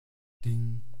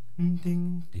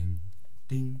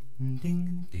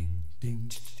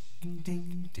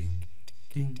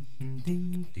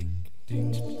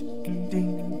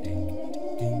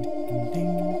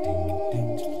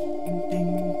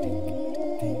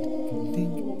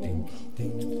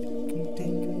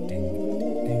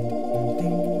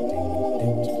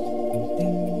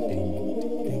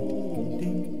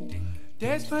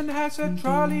Desmond has a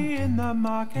trolley in the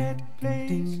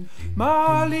marketplace.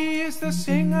 Molly is the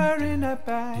singer in a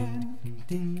band.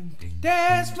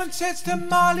 Desmond says to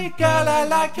Molly, "Girl, I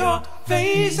like your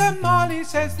face." And Molly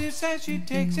says this as she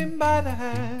takes him by the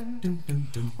hand.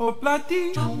 Oh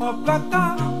bloody, oh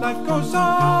blada, life goes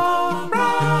on.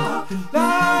 Bra,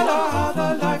 la la,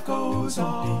 the life goes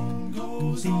on.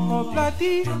 Oh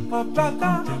bloody, oh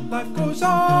blada, life goes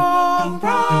on.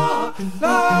 Bra,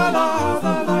 la la,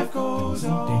 the life goes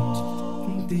on.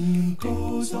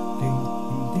 Goes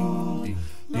on.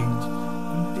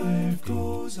 Life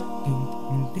goes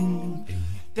on.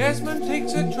 Desmond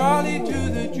takes a trolley to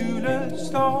the jeweler's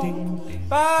store,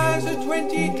 buys a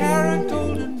 20-carat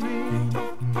golden ring,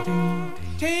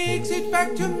 takes it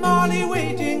back to Molly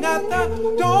waiting at the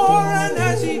door, and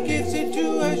as he gives it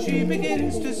to her she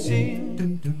begins to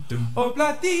sing. Oh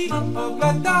bloody, oh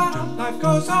blada, life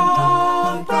goes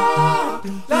on. Bra,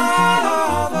 la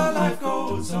la, the life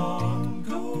goes on.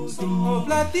 Oh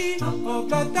bloody, oh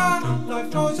blada, life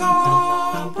goes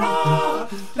on. Bra,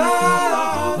 la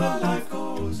la, the life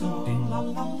goes on.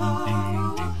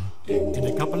 In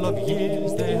a couple of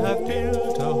years they have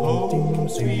built a home,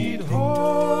 sweet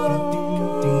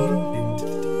home,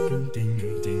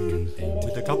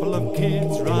 with a couple of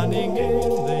kids running in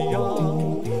the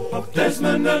yard of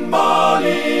Desmond and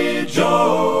Molly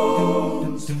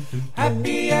Jones.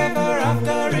 Happy ever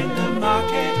after in the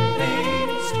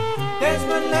marketplace,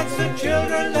 Desmond lets the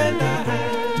children lend a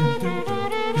hand.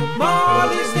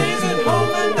 Molly stays at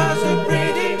home and does a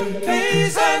pretty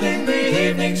face, and in the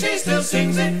evening she still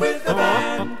sings it with the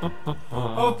band.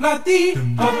 Oh bloody,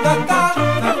 oh blada,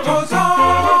 life goes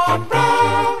on. Bra,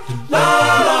 la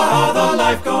la, the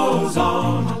life goes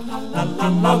on. La la,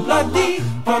 oh bloody,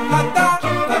 oh blada,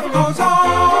 life goes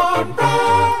on. Bra,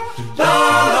 la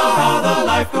la, the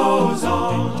life goes on.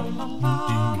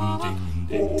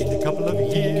 In a couple of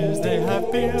years they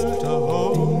have built a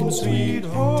home, sweet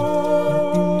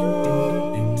home,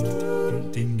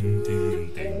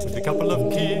 with a couple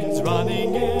of kids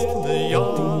running in the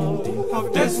yard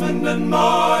of Desmond and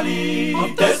Molly,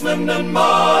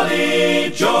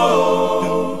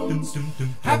 Jones.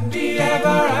 Happy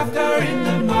ever after in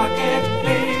the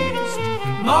marketplace,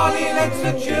 Molly lets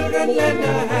the children lend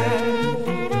a hand.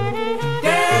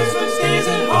 Desmond stays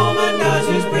at home and does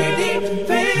his pretty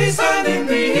face, and in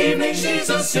the evening she's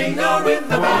a singer with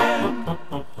the band.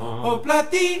 Oh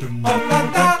bloody, oh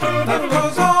blada, life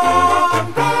goes on.